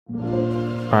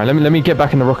Alright, let me get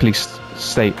back in the Rocket League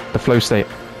state, the flow state.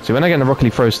 So when I get in the Rocket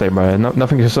League flow state, bro,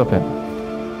 nothing can stop it.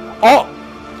 Oh!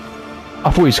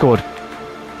 I thought he scored.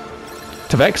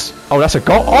 To Vex? Oh, that's a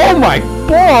goal. Oh my...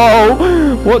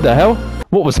 Whoa! What the hell?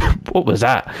 What was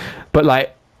that? But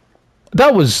like,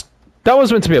 that was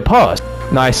meant to be a pass.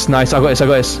 Nice, nice. I got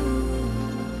this.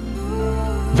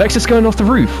 Vex is going off the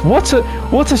roof. What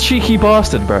a cheeky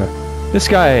bastard, bro. This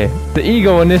guy, the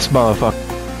ego on this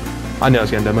motherfucker. I knew I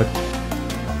was getting demoed.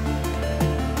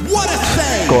 What a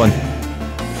thing! Go on.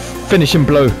 Finishing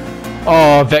blow.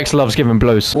 Oh, Vex loves giving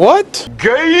blows. What?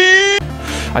 Gay!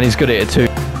 And he's good at it too.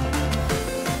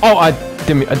 Oh, I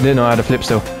didn't know I had a flip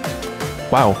still.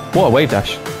 Wow, what a wave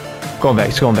dash. Go on,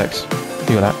 Vex. Go on, Vex.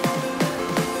 You got that.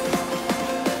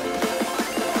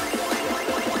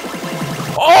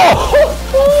 Oh!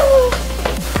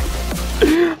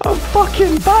 I'm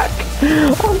fucking back.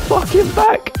 I'm fucking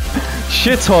back.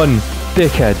 Shit on,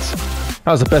 dickheads.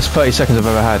 That was the best 30 seconds I've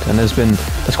ever had, and there's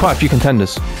quite a few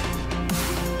contenders.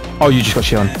 Oh, you just got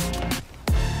shit on.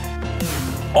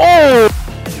 Oh!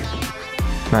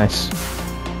 Nice.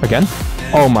 Again?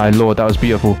 Oh my lord, that was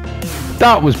beautiful.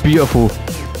 That was beautiful.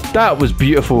 That was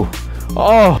beautiful.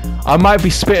 Oh, I might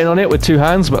be spitting on it with two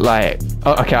hands, but like...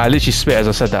 Oh, okay, I literally spit as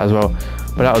I said that as well.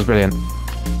 But that was brilliant.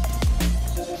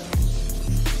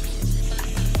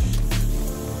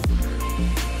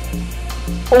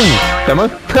 Oh, demo.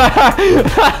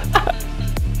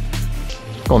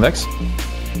 Go on, Vex.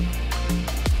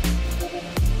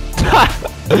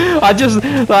 I just,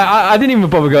 like, I didn't even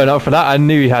bother going up for that. I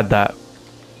knew he had that.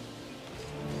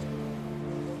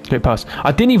 Great pass.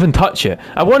 I didn't even touch it.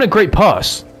 I want a great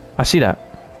pass. I see that.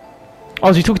 Oh,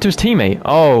 is he talking to his teammate?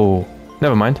 Oh,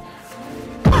 never mind.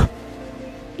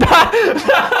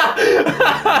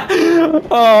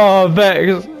 Oh,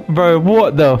 Vex, bro,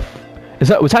 what the? Was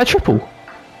that a triple?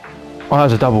 Oh, that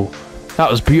was a double.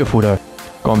 That was beautiful though.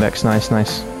 Go on, Vex. Nice,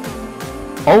 nice.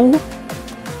 Oh,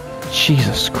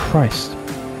 Jesus Christ.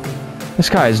 This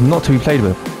guy is not to be played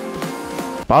with.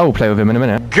 But I will play with him in a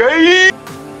minute. Gay!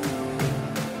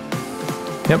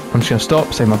 Yep, I'm just gonna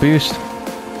stop, save my boost.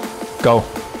 Go.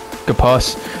 Good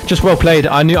pass. Just well played.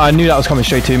 I knew that was coming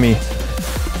straight to me.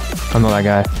 I'm not that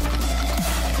guy.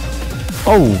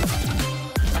 Oh.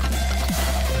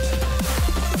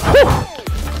 Whew.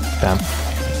 Damn.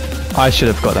 I should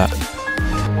have got that.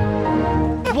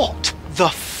 What the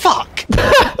fuck?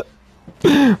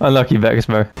 Unlucky Vex,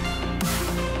 bro.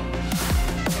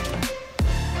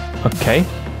 Okay.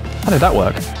 How did that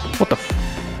work? What the f...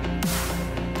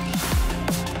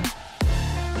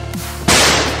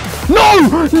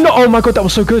 No! No! Oh my god, that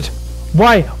was so good.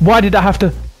 Why? Why did I have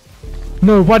to...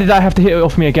 No, why did I have to hit it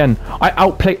off me again? I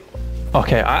outplayed...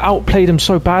 Okay, I outplayed him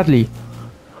so badly.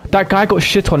 That guy got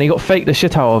shit on. He got faked the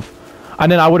shit out of.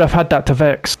 And then I would have had that to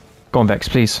Vex. Go on, Vex,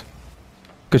 please.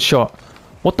 Good shot.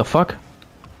 What the fuck?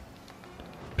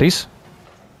 Please?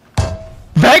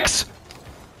 Vex?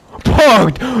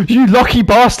 Oh, you lucky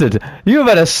bastard. You've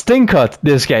had a stinker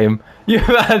this game. You've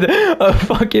had a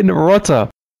fucking rotter.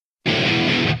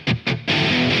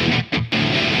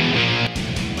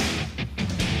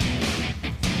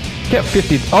 Get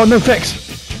 50. Oh, no, Vex.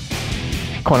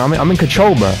 Come on, I'm in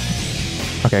control, bro.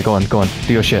 Okay, go on.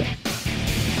 Do your shit.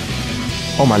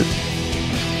 Oh, my...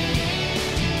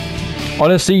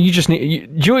 Honestly, you just need... do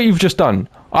you know what you've just done?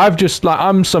 I've just, like,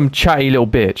 I'm some chatty little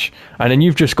bitch. And then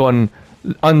you've just gone,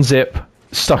 unzip,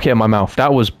 stuck it in my mouth.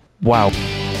 That was... Wow.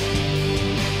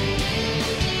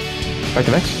 Back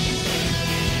to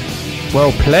Vex.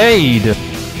 Well played.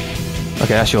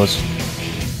 Okay, that's yours.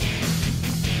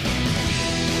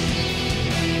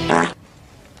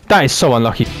 That is so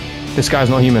unlucky. This guy's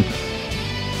not human.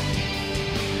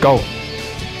 Go.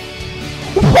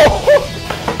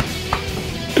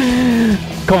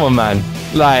 Come on, man.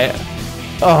 Like,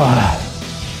 oh,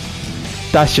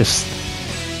 that's just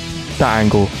that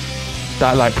angle.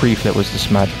 That like pre-flip was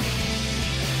just mad.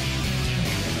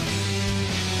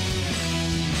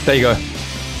 There you go.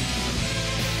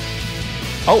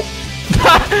 Oh,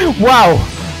 wow.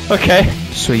 Okay,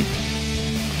 sweet.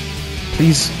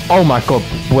 Please. Oh my god,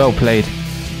 well played.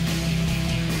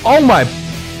 Oh my.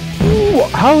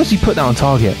 How has he put that on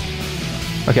target?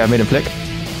 Okay, I made him flick.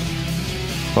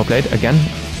 Well played, again.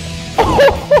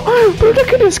 Oh, bro, look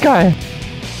at this guy.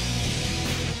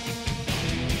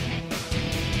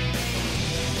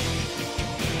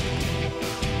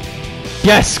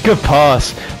 Yes, good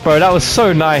pass. Bro, that was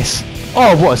so nice.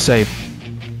 Oh, what a save.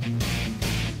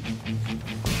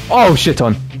 Oh, shit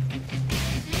on.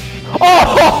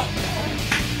 Oh!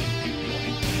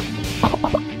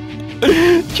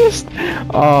 Just,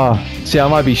 see, I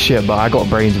might be shit, but I got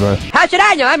brains, bro. How should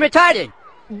I know? I'm retarded.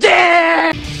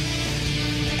 Yeah!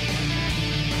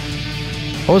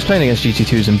 I was playing against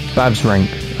GT2s in Bab's rank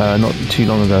not too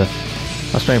long ago.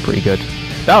 I was playing pretty good.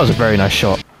 That was a very nice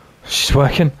shot. She's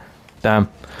working? Damn.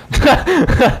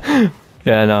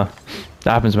 Yeah, no.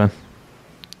 That happens, man.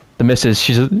 The missus,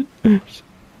 she's a...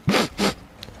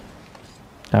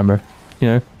 Damn, bro. You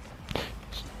know?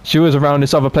 She was around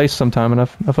this other place sometime, and I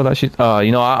thought that she's...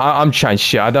 you know, I'm trying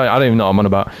shit. I don't even know what I'm on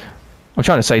about. I'm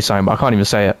trying to say something, but I can't even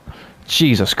say it.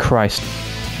 Jesus Christ.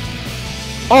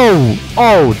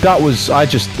 Oh, that was... I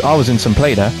was in some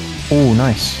play there. Oh,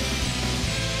 nice.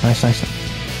 Nice.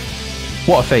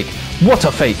 What a fake. What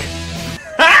a fake.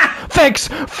 Ah! Fakes!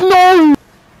 No!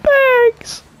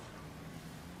 Fakes!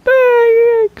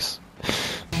 Fakes!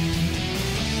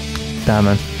 Damn,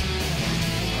 man.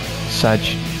 Sag.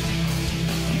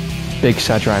 Big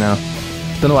Sag right now.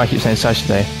 Don't know why I keep saying Sag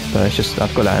today, but it's just,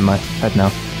 I've got that in my head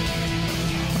now.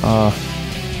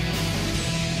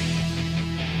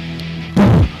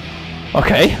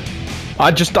 Okay.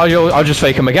 I'll just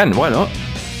fake him again. Why not?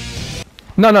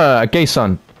 No, gay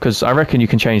son. Because I reckon you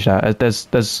can change that.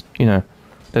 There's you know,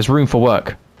 there's room for work.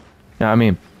 You know what I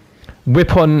mean?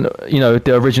 Whip on, you know,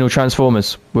 the original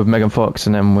Transformers with Megan Fox,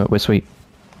 and then we're sweet.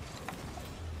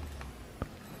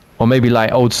 Or maybe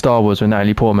like old Star Wars with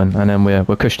Natalie Portman, and then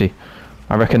we're cushy.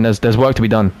 I reckon there's work to be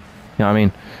done. You know what I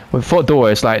mean? With Fort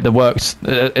Door, it's like the works.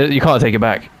 You can't take it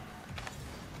back.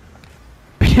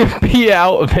 Be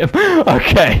out of him.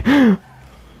 Okay.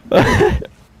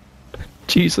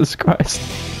 Jesus Christ.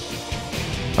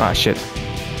 Ah, shit.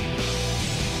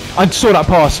 I saw that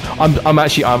pass.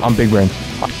 I'm big brain.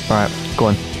 Alright, go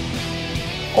on.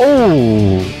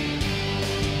 Oh!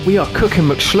 We are cooking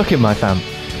McSlucking, my fam.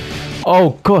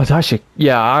 Oh god, actually,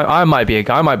 yeah, I might be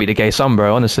the gay son,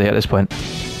 bro, honestly, at this point.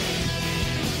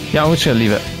 Yeah, I'm just gonna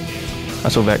leave it.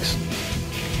 That's all Vex.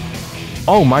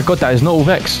 Oh my god, that is not all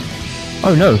Vex.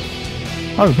 Oh no.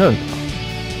 Oh no.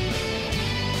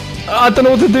 I don't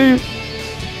know what to do.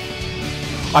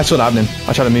 I saw that happening.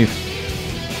 I tried to move.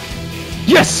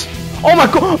 Yes! Oh my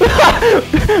god!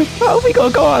 How have we got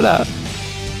to go out of that?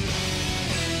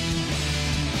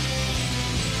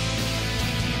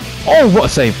 Oh, what a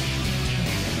save!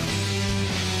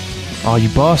 Oh, you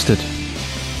bastard!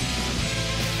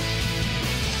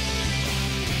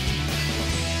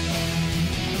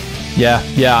 Yeah,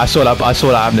 I saw that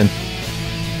happening.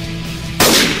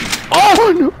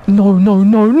 Oh no!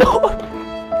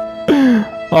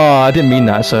 Oh, I didn't mean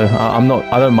that, so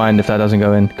I don't mind if that doesn't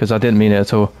go in, because I didn't mean it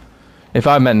at all. If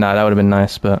I meant that, that would have been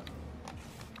nice, but...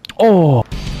 Oh!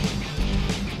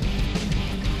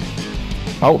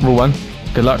 Oh, rule 1.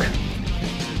 Good luck.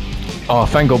 Oh,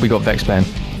 thank God we got Vex playing.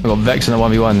 We got Vex in a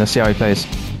 1v1, let's see how he plays.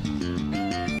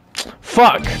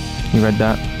 Fuck! You read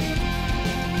that.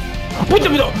 What the...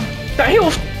 That hit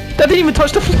off! That didn't even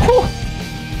touch the floor!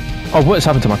 Oh, what has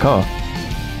happened to my car?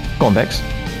 Go on, Vex.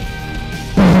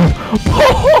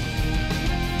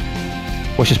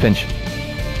 Watch his pinch.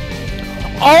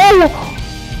 Oh!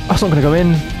 That's not gonna go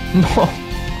in. No.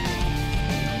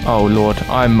 Oh lord,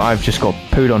 I've just got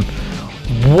pooed on.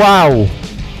 Wow!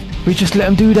 We just let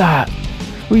them do that.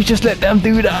 We just let them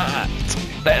do that.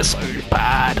 They're so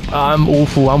bad. I'm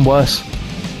awful. I'm worse.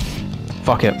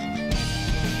 Fuck it.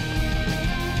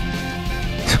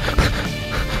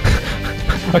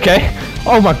 Okay.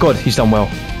 Oh my god, he's done well.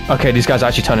 Okay, these guys are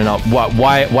actually turning up.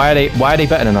 Why are they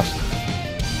better than us?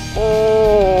 Oh,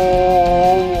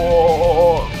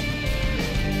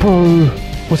 bro,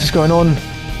 what is going on?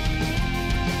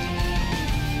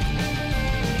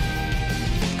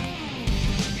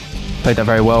 Played that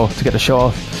very well to get the shot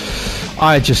off.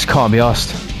 I just can't be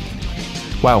asked.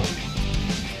 Wow,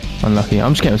 unlucky.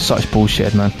 I'm just getting such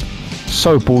bullshit, man.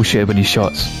 So bullshit with these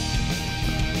shots.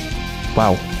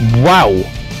 Wow.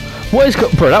 What is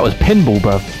bro? That was pinball,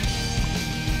 bro.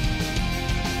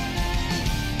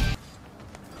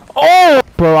 Oh,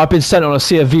 bro! I've been sent on a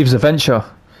Sea of Thieves adventure.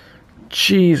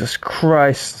 Jesus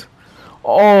Christ.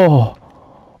 Oh,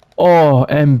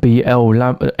 MB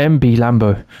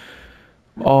Lambo.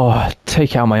 Oh,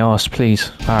 take out my ass,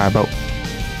 please. Alright, bro.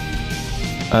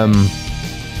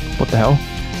 What the hell?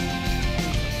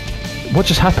 What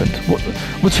just happened?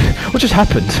 What just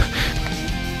happened?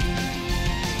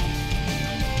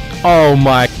 Oh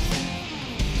my.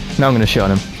 Now I'm gonna shit on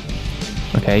him.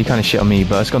 Okay, he kinda shit on me,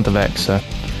 but it's gone to Vex, so.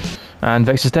 And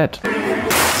Vex is dead.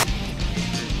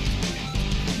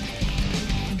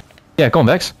 Yeah, go on,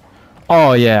 Vex.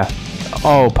 Oh yeah.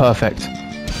 Oh, perfect.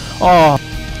 Oh.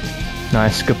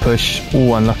 Nice, good push.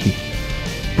 Oh, unlucky.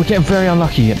 We're getting very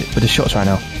unlucky with the shots right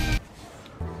now.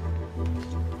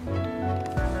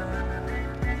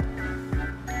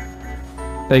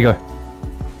 There you go.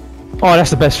 Oh,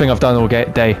 that's the best thing I've done all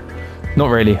day. Not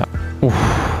really. Oof.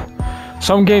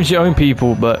 Some games you own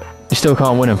people, but you still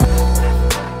can't win them.